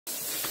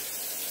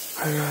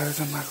Hey guys,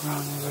 I'm back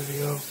around in the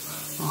video.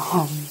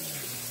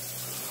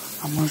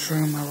 I'm gonna show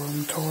you my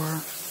room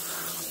tour.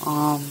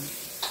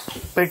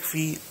 Big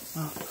feet.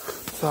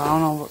 So I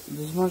don't know,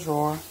 this is my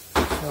drawer.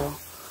 So,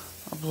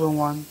 a blue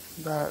one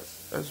that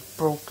is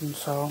broken,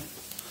 so.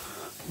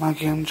 My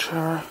game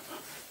chair.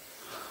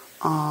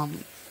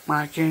 Some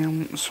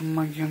of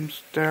my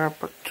games there,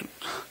 but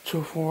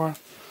two, four.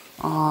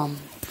 My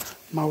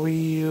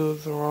Wii U,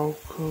 the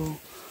Roku,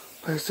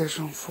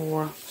 PlayStation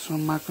 4, some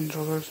of my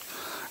controllers.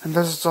 And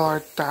this is all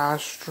like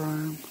dash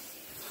stream.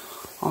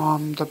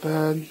 The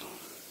bed,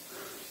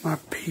 my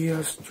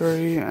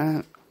PS3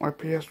 and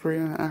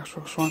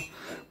Xbox One,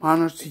 my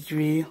other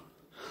TV.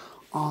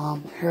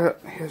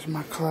 Here's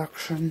my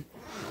collection,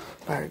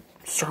 like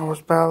Star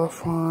Wars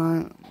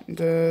Battlefront,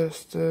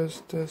 this,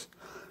 and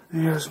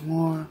here's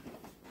more,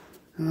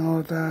 and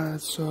all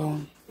that.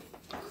 So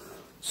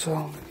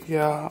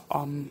yeah,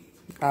 I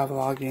have a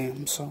lot of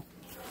games. So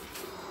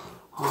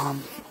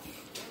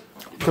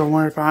don't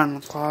worry about it in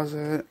the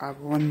closet. I have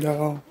a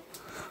window.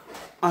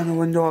 On the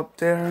window up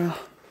there.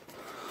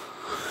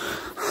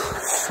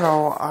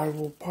 So I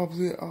will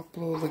probably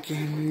upload a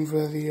gaming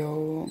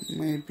video,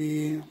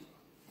 maybe,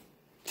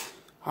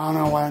 I don't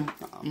know when.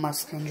 My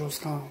schedule's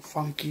kind of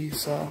funky,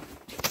 so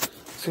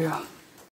yeah.